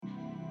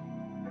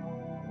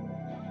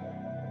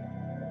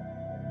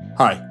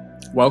Hi,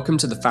 welcome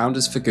to the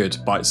Founders for Good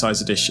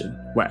BITESIZE edition,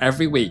 where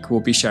every week we'll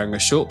be sharing a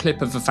short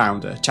clip of a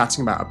founder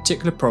chatting about a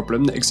particular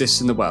problem that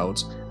exists in the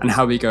world and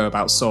how we go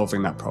about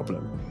solving that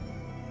problem.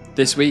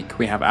 This week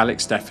we have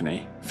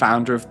Stephany,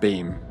 founder of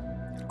Beam.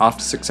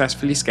 After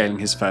successfully scaling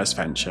his first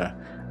venture,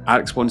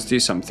 Alex wanted to do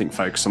something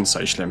focused on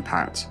social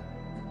impact.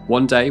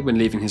 One day, when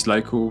leaving his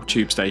local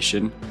tube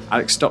station,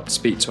 Alex stopped to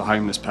speak to a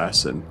homeless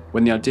person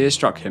when the idea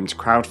struck him to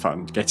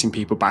crowdfund getting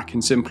people back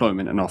into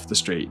employment and off the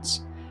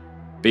streets.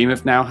 Beam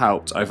have now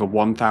helped over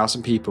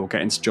 1,000 people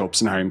get into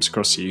jobs and homes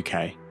across the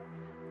UK.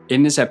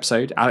 In this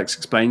episode, Alex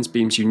explains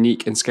Beam's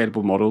unique and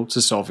scalable model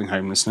to solving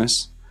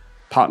homelessness,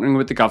 partnering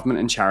with the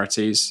government and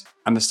charities,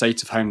 and the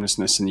state of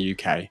homelessness in the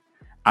UK.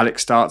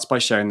 Alex starts by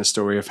sharing the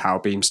story of how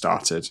Beam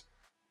started.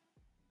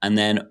 And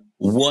then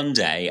one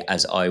day,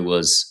 as I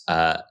was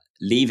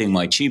leaving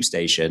my tube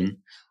station,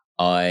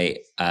 I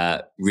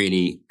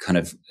really kind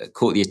of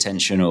caught the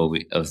attention of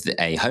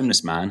a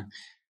homeless man,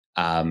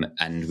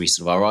 and we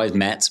sort of our eyes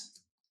met,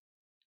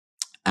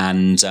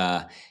 and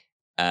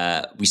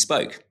we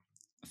spoke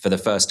for the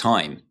first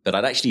time. But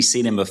I'd actually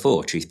seen him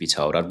before, truth be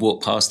told. I'd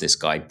walked past this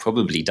guy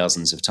probably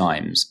dozens of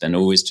times, and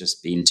always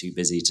just been too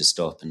busy to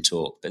stop and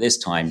talk. But this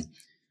time,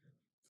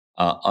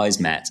 our eyes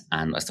met,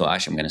 and I thought,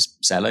 actually, I'm going to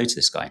say hello to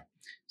this guy.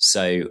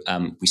 So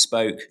we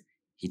spoke.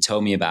 He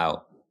told me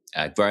about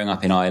growing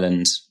up in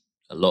Ireland,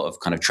 a lot of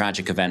kind of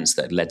tragic events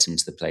that had led him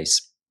to the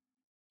place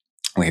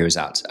where he was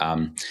at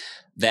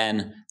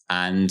then.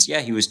 And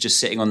yeah, he was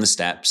just sitting on the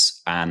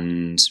steps,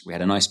 and we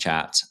had a nice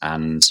chat,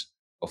 and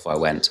off I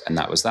went, and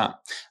that was that.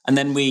 And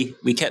then we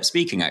kept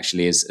speaking,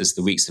 actually, as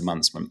the weeks and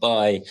months went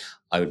by.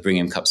 I would bring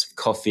him cups of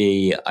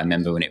coffee. I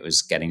remember when it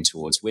was getting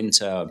towards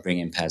winter, I'd bring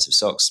him pairs of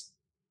socks.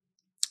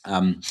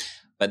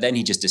 But then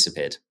he just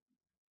disappeared.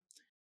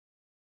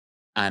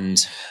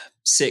 And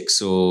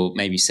 6 or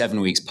maybe 7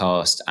 weeks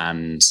passed,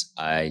 and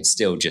I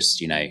still just,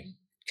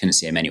 couldn't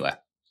see him anywhere.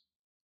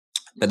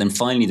 But then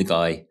finally the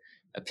guy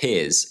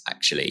appears,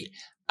 actually,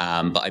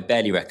 but I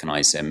barely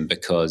recognize him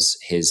because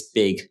his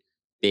big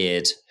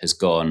beard has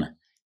gone,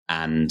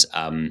 and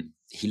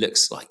he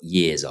looks like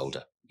years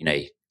older,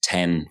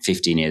 10,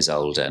 15 years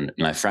old. And,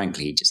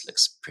 frankly, he just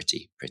looks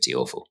pretty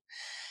awful.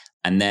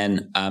 And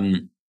then,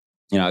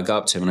 I go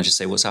up to him and I just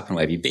say, "What's happened?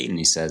 Where have you been?" And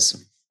he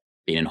says,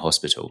 "Been in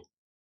hospital."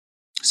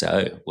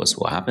 So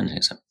what happened?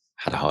 He said,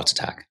 "Had a heart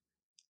attack."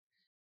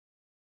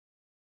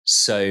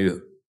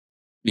 So,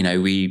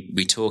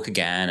 we talk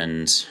again,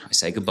 and I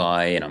say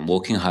goodbye, and I'm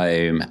walking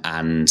home,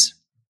 and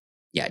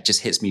yeah, it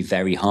just hits me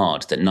very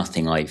hard that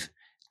nothing I've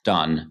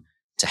done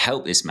to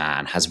help this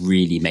man has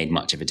really made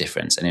much of a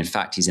difference. And in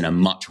fact, he's in a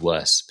much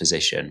worse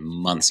position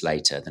months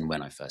later than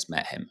when I first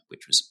met him,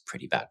 which was a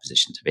pretty bad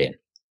position to be in.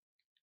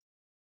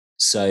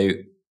 So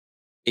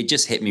it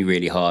just hit me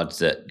really hard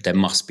that there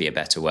must be a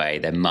better way.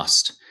 There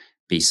must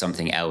be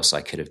something else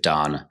I could have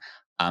done.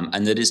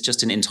 And that is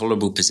just an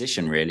intolerable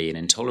position, really, an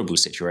intolerable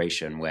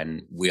situation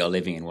when we are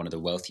living in one of the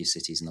wealthiest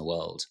cities in the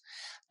world.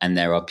 And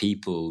there are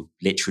people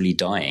literally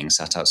dying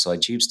sat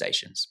outside tube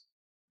stations.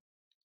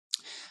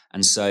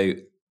 And so,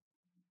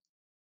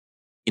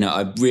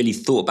 I really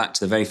thought back to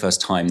the very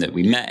first time that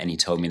we met, and he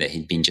told me that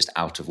he'd been just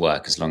out of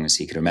work as long as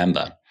he could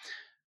remember.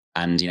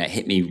 And, it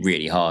hit me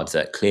really hard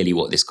that clearly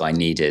what this guy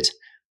needed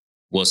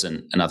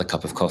wasn't another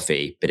cup of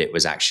coffee, but it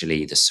was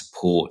actually the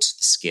support,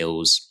 the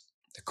skills,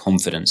 the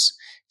confidence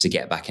to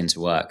get back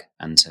into work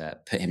and to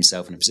put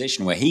himself in a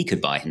position where he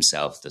could buy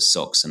himself the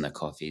socks and the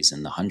coffees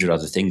and the 100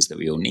 other things that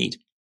we all need.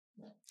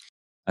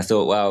 I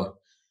thought,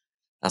 well,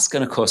 that's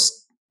going to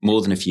cost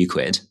more than a few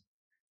quid.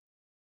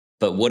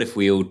 But what if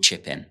we all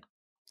chip in?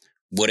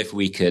 What if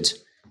we could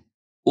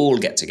all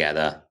get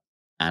together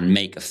and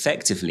make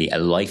effectively a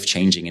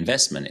life-changing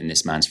investment in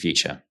this man's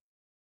future?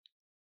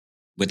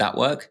 Would that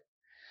work?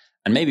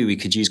 And maybe we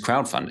could use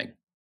crowdfunding.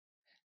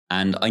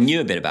 And I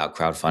knew a bit about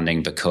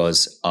crowdfunding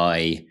because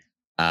I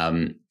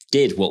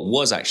did what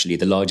was actually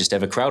the largest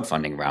ever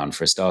crowdfunding round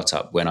for a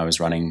startup when I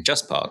was running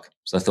Just Park.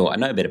 So I thought, I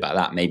know a bit about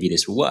that. Maybe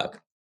this will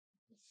work.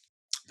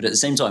 But at the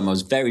same time, I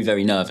was very,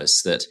 very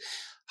nervous that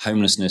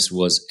homelessness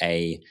was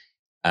a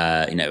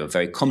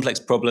very complex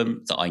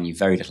problem that I knew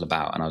very little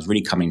about. And I was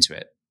really coming to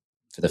it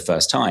for the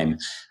first time.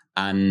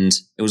 And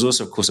it was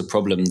also, of course, a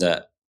problem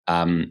that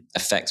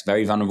affects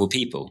very vulnerable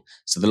people.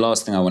 So the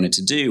last thing I wanted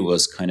to do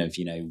was kind of,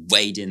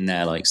 wade in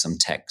there like some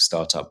tech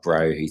startup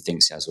bro who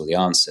thinks he has all the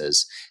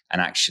answers and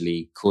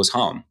actually cause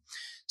harm.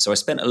 So I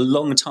spent a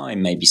long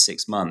time, maybe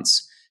 6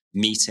 months,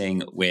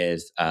 meeting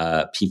with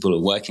people who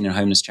are working in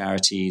homeless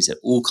charities at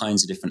all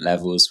kinds of different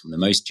levels, from the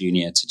most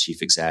junior to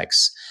chief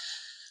execs,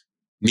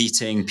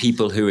 meeting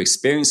people who are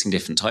experiencing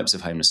different types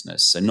of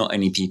homelessness. So not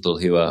only people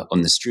who are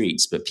on the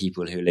streets, but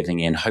people who are living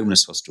in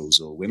homeless hostels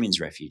or women's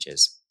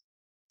refuges,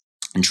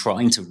 and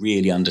trying to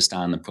really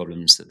understand the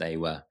problems that they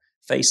were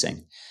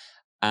facing.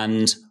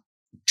 And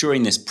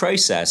during this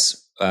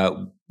process,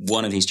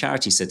 one of these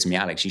charities said to me,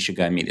 "Alex, you should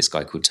go and meet this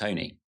guy called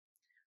Tony."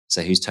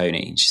 So who's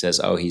Tony? And she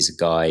says, "Oh, he's a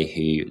guy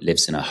who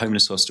lives in a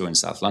homeless hostel in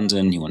South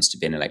London. He wants to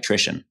be an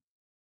electrician."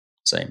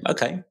 So,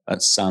 okay,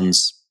 that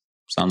sounds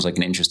Sounds like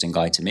an interesting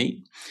guy to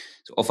me.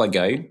 So off I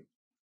go.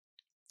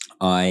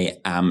 I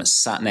am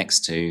sat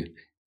next to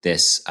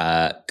this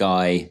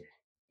guy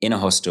in a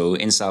hostel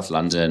in South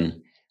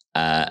London.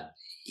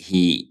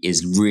 He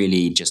is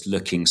really just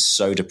looking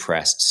so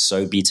depressed,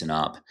 so beaten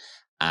up.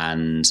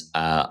 And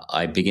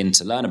I begin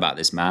to learn about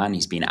this man.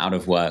 He's been out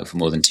of work for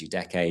more than 2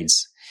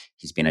 decades.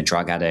 He's been a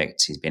drug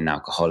addict. He's been an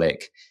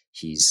alcoholic.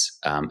 He's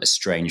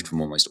estranged from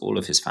almost all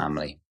of his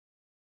family.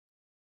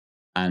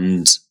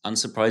 And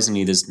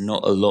unsurprisingly, there's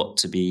not a lot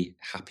to be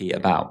happy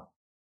about.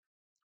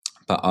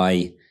 But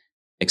I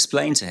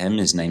explained to him,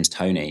 his name's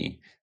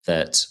Tony,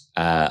 that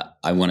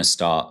I want to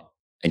start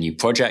a new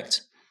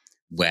project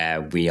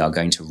where we are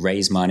going to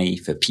raise money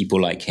for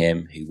people like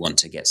him who want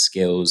to get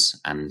skills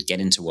and get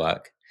into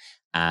work.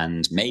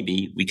 And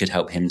maybe we could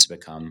help him to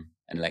become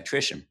an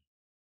electrician.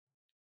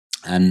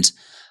 And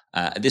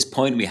at this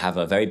point, we have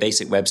a very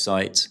basic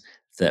website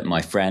that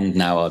my friend,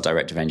 now our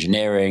director of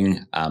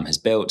engineering, has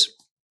built.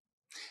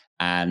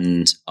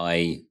 And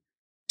I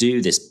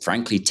do this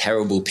frankly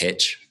terrible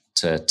pitch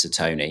to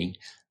Tony.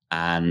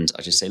 And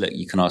I just say, look,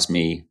 you can ask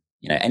me,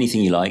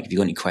 anything you like. If you've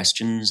got any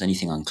questions,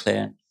 anything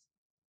unclear.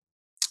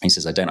 He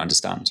says, I don't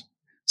understand.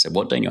 So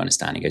what don't you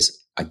understand? He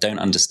goes, I don't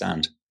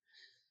understand.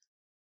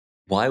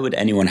 Why would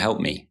anyone help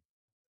me?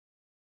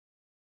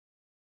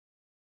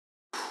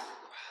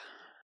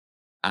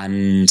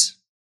 And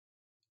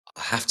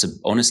I have to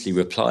honestly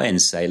reply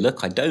and say,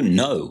 look, I don't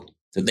know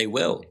that they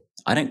will.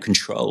 I don't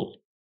control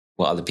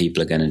what other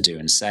people are going to do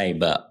and say,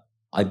 but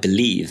I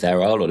believe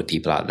there are a lot of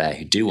people out there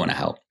who do want to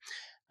help.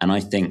 And I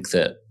think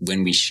that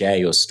when we share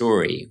your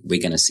story,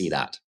 we're going to see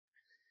that.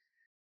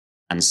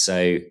 And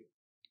so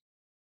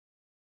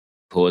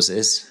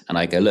pauses and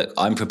I go, look,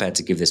 I'm prepared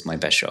to give this my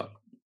best shot.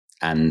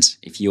 And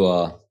if you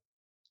are,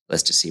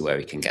 let's just see where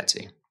we can get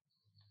to.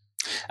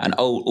 And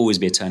I'll always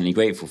be eternally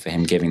grateful for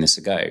him giving this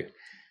a go.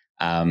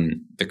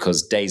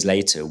 Because days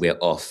later, we're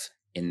off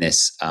in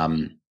this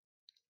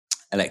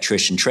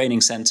electrician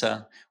training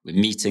center. We're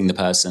meeting the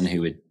person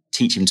who would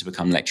teach him to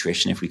become an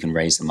electrician if we can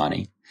raise the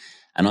money.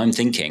 And I'm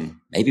thinking,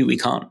 maybe we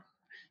can't.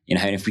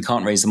 And if we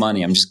can't raise the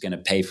money, I'm just going to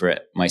pay for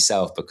it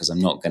myself because I'm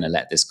not going to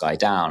let this guy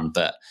down.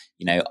 But,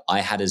 I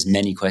had as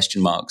many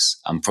question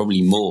marks,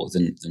 probably more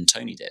than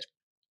Tony did.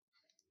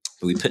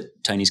 But we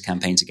put Tony's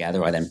campaign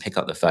together. I then pick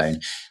up the phone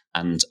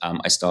and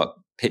I start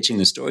pitching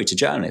the story to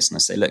journalists. And I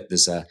say, look,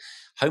 there's a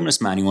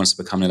homeless man who wants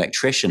to become an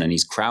electrician and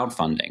he's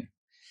crowdfunding.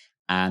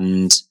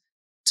 And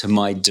to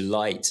my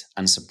delight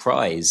and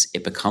surprise,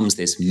 it becomes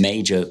this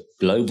major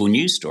global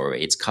news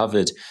story. It's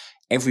covered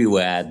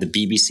everywhere, the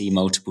BBC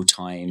multiple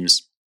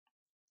times.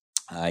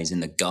 He's in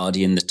The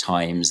Guardian, The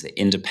Times, The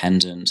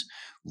Independent,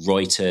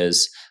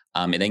 Reuters.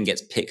 It then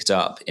gets picked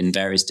up in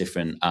various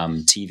different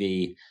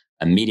TV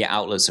and media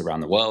outlets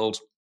around the world.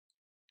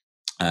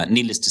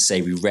 Needless to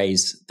say, we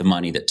raised the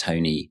money that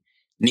Tony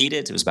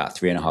needed. It was about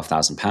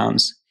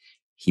 £3,500.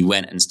 He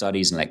went and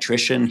studied as an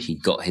electrician. He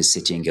got his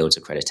City and Guilds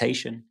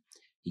accreditation.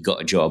 He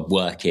got a job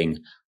working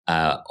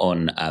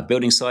on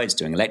building sites,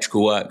 doing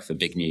electrical work for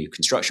big new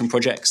construction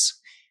projects.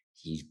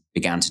 He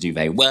began to do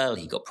very well.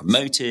 He got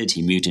promoted.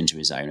 He moved into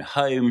his own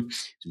home,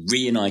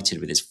 reunited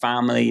with his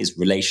family, his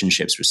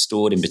relationships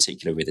restored, in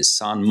particular with his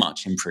son,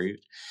 much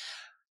improved.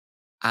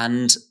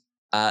 And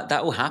that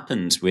all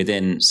happened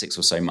within 6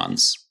 or so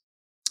months.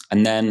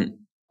 And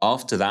then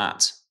after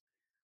that,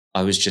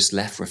 I was just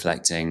left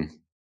reflecting,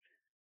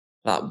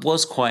 that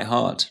was quite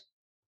hard,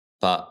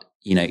 but,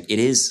 it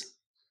is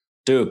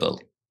doable.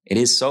 It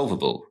is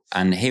solvable.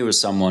 And here was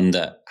someone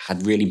that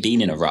had really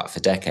been in a rut for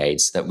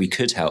decades that we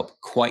could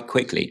help quite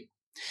quickly.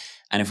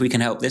 And if we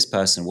can help this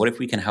person, what if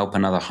we can help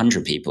another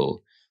 100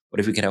 people? What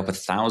if we could help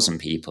 1,000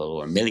 people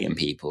or 1 million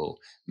people?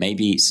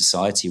 Maybe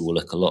society will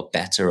look a lot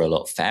better, a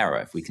lot fairer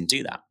if we can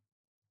do that.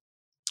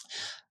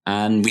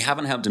 And we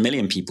haven't helped 1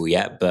 million people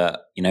yet,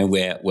 but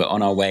we're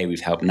on our way. We've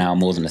helped now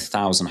more than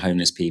 1,000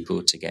 homeless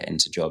people to get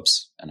into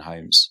jobs and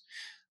homes.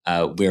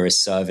 We're a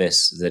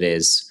service that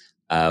is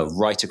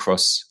right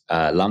across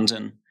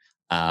London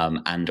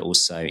and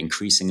also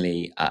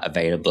increasingly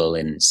available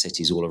in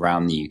cities all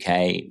around the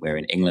UK. We're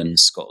in England,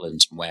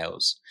 Scotland, and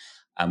Wales.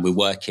 And we're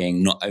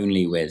working not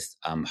only with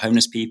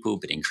homeless people,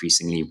 but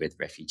increasingly with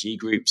refugee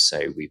groups.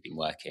 So we've been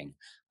working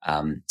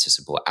to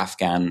support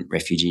Afghan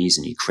refugees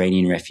and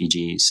Ukrainian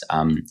refugees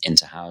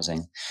into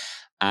housing.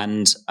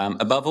 And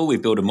above all,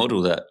 we've built a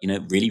model that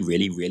really,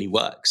 really, really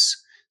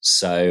works.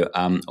 So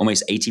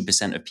almost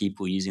 80% of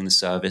people using the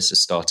service are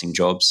starting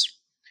jobs.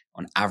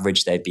 On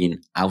average, they've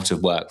been out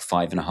of work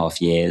 5.5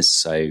 years.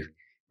 So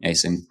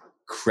it's an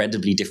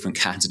incredibly different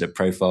candidate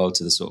profile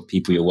to the sort of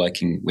people you're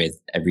working with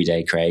every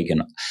day, Craig.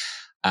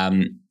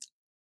 And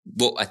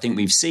what I think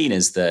we've seen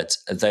is that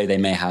though they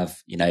may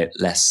have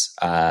less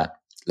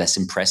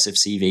impressive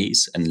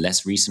CVs and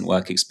less recent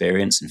work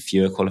experience and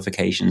fewer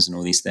qualifications and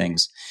all these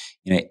things,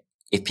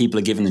 if people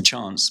are given the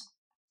chance,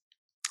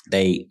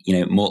 they,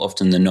 more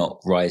often than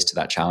not, rise to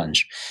that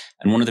challenge.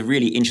 And one of the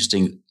really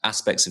interesting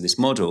aspects of this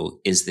model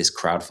is this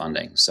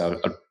crowdfunding.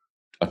 So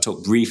I'll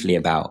talk briefly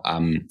about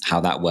how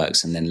that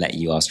works and then let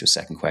you ask your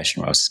second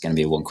question, or else it's going to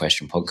be a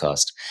one-question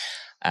podcast.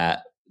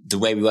 The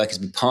way we work is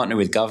we partner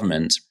with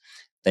government.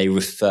 They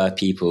refer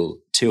people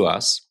to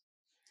us.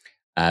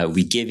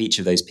 We give each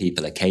of those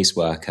people a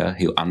caseworker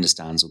who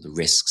understands all the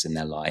risks in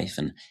their life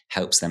and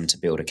helps them to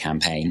build a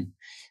campaign.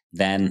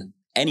 Then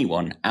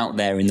anyone out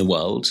there in the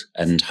world,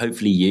 and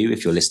hopefully you,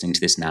 if you're listening to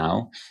this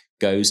now,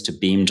 goes to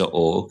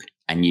beam.org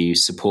and you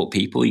support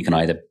people. You can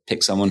either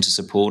pick someone to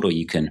support or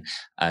you can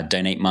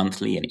donate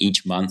monthly. And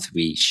each month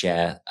we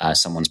share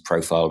someone's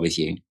profile with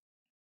you.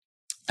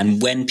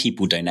 And when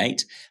people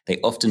donate, they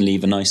often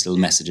leave a nice little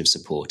message of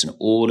support. And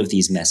all of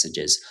these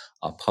messages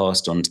are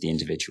passed on to the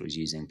individuals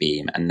using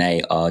Beam. And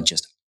they are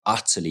just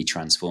utterly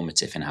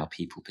transformative in how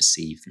people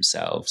perceive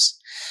themselves.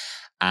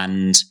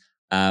 And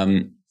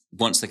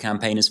once the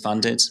campaign is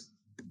funded,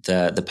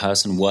 the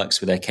person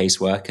works with their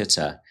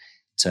caseworker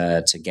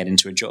to get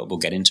into a job or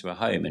get into a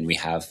home. And we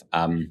have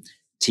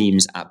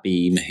teams at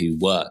Beam who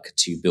work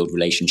to build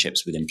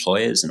relationships with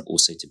employers and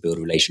also to build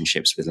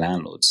relationships with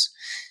landlords.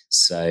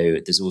 So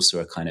there's also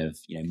a kind of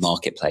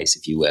marketplace,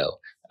 if you will,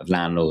 of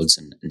landlords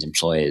and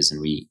employers,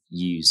 and we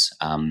use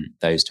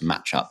those to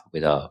match up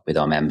with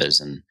our members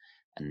and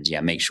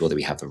make sure that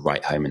we have the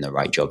right home and the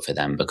right job for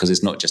them, because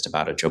it's not just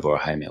about a job or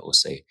a home. It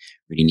also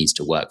really needs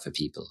to work for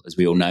people. As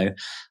we all know,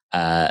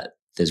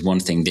 there's one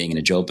thing being in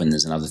a job and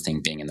there's another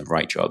thing being in the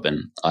right job.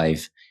 And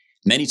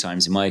many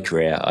times in my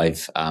career,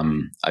 I've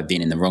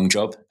been in the wrong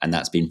job, and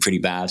that's been pretty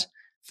bad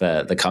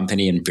for the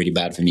company and pretty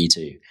bad for me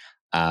too.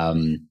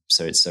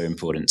 So it's so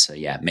important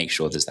to make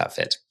sure there's that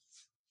fit.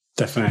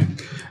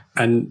 Definitely.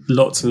 And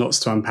lots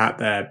to unpack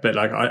there. But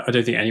I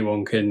don't think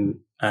anyone can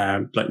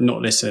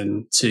not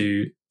listen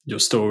to your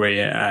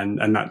story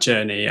and that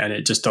journey, and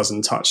it just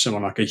doesn't touch them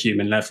on a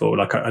human level.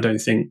 I don't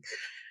think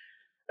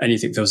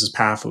anything feels as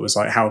powerful as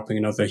helping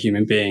another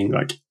human being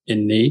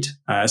in need,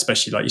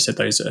 especially like you said,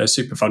 those that are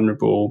super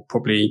vulnerable,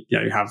 probably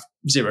have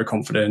zero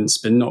confidence,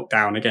 been knocked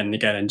down again and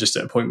again, and just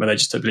at a point where they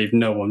just don't believe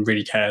no one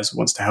really cares or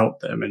wants to help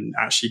them, and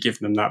actually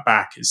giving them that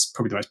back is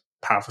probably the most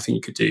powerful thing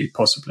you could do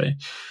possibly.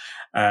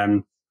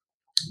 To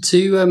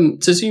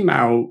zoom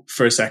out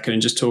for a second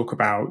and just talk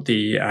about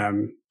the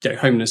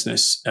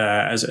homelessness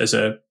as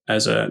a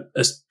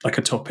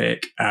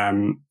topic.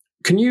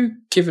 Can you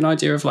give an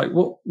idea of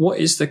what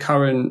is the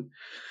current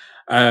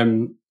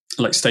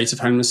state of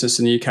homelessness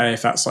in the UK,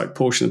 if that's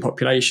portion of the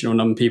population or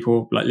number of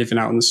people living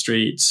out on the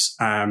streets?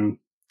 And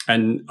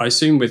I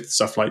assume with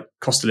stuff like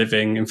cost of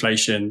living,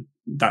 inflation,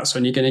 that's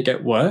only going to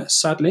get worse,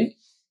 sadly.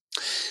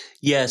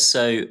 Yeah.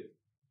 So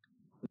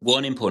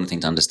one important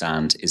thing to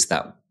understand is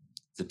that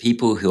the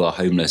people who are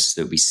homeless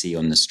that we see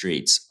on the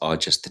streets are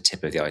just the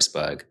tip of the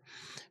iceberg.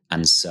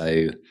 And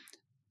so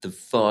the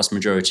vast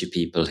majority of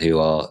people who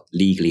are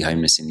legally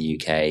homeless in the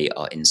UK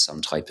are in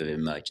some type of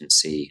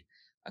emergency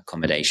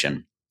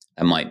accommodation.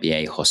 That might be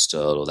a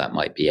hostel or that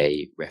might be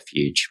a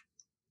refuge.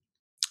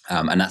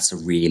 And that's a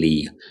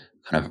really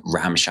kind of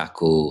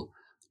ramshackle,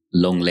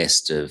 long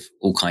list of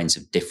all kinds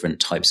of different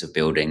types of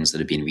buildings that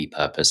have been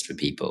repurposed for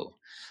people.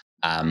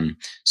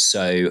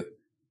 So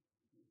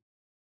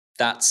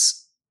that's,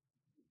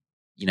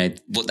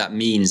 what that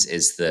means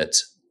is that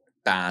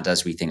bad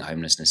as we think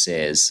homelessness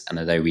is, and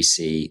although we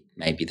see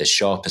maybe the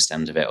sharpest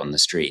end of it on the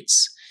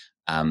streets,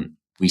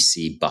 we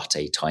see but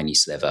a tiny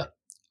sliver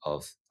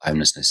of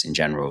homelessness in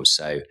general.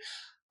 So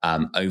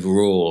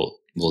overall,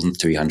 more than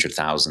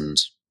 300,000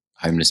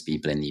 homeless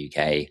people in the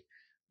UK,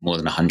 more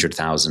than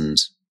 100,000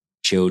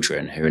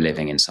 children who are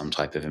living in some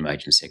type of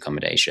emergency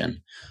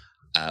accommodation.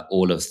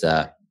 All of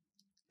the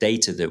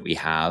data that we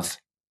have,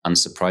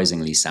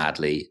 unsurprisingly,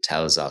 sadly,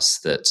 tells us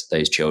that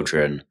those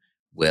children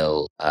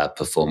will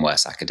perform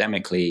worse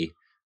academically,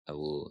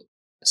 will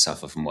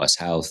suffer from worse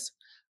health.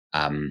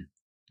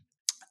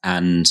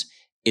 And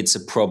it's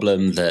a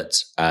problem that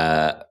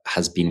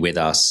has been with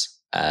us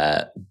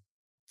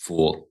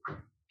for,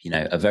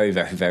 a very,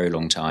 very, very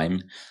long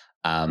time.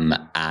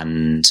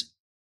 And,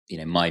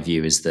 my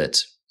view is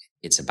that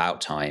it's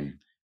about time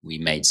we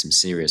made some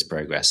serious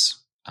progress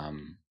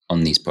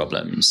on these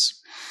problems.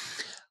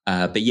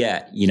 But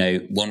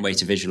one way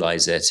to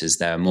visualize it is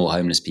there are more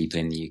homeless people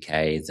in the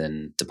UK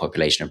than the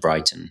population of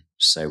Brighton.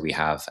 So we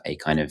have a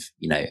kind of,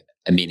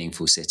 a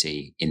meaningful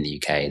city in the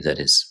UK that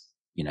is,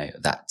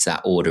 that's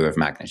that order of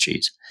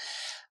magnitude.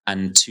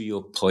 And to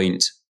your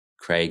point,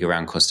 Craig,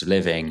 around cost of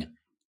living,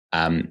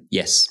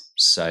 yes.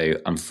 So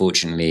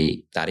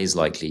unfortunately, that is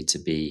likely to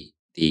be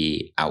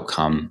the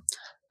outcome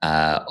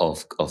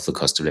of the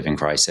cost of living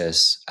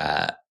crisis.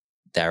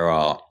 There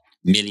are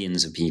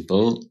millions of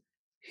people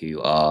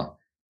who are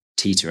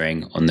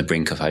teetering on the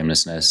brink of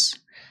homelessness.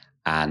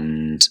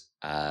 And,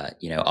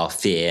 our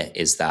fear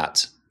is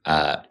that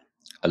a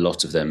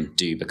lot of them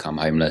do become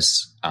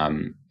homeless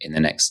in the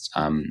next,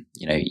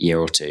 year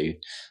or two,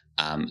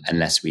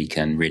 unless we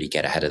can really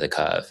get ahead of the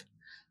curve.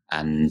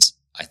 And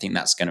I think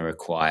that's going to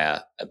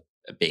require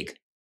a big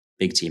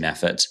team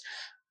effort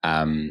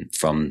from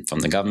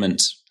the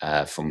government,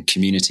 from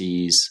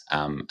communities.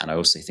 And I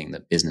also think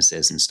that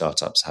businesses and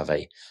startups have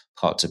a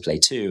part to play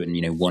too.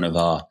 And, one of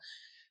our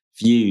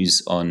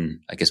views on,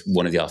 I guess,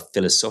 one of our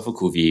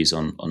philosophical views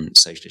on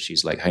social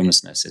issues like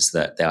homelessness is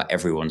that they are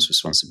everyone's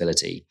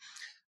responsibility,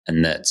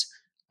 and that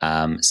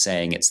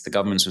saying it's the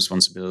government's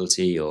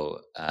responsibility or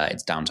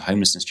it's down to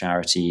homelessness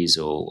charities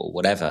or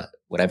whatever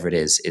it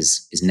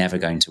is never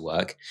going to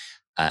work.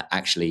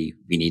 Actually,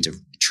 we need a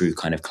true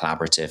kind of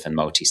collaborative and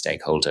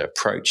multi-stakeholder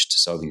approach to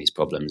solving these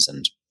problems,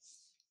 and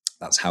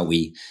that's how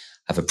we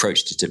have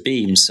approached it at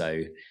Beam.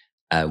 So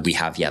we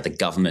have, the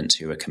government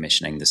who are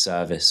commissioning the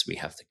service. We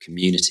have the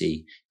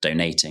community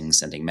donating,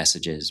 sending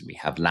messages. We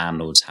have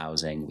landlords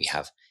housing. We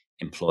have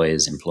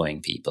employers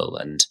employing people.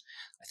 And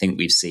I think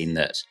we've seen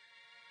that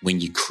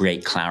when you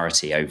create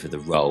clarity over the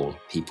role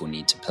people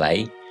need to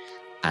play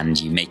and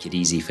you make it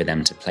easy for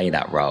them to play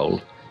that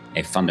role,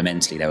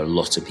 fundamentally, there are a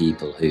lot of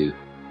people who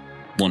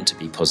want to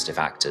be positive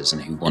actors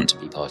and who want to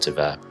be part of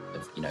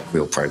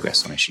real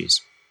progress on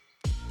issues.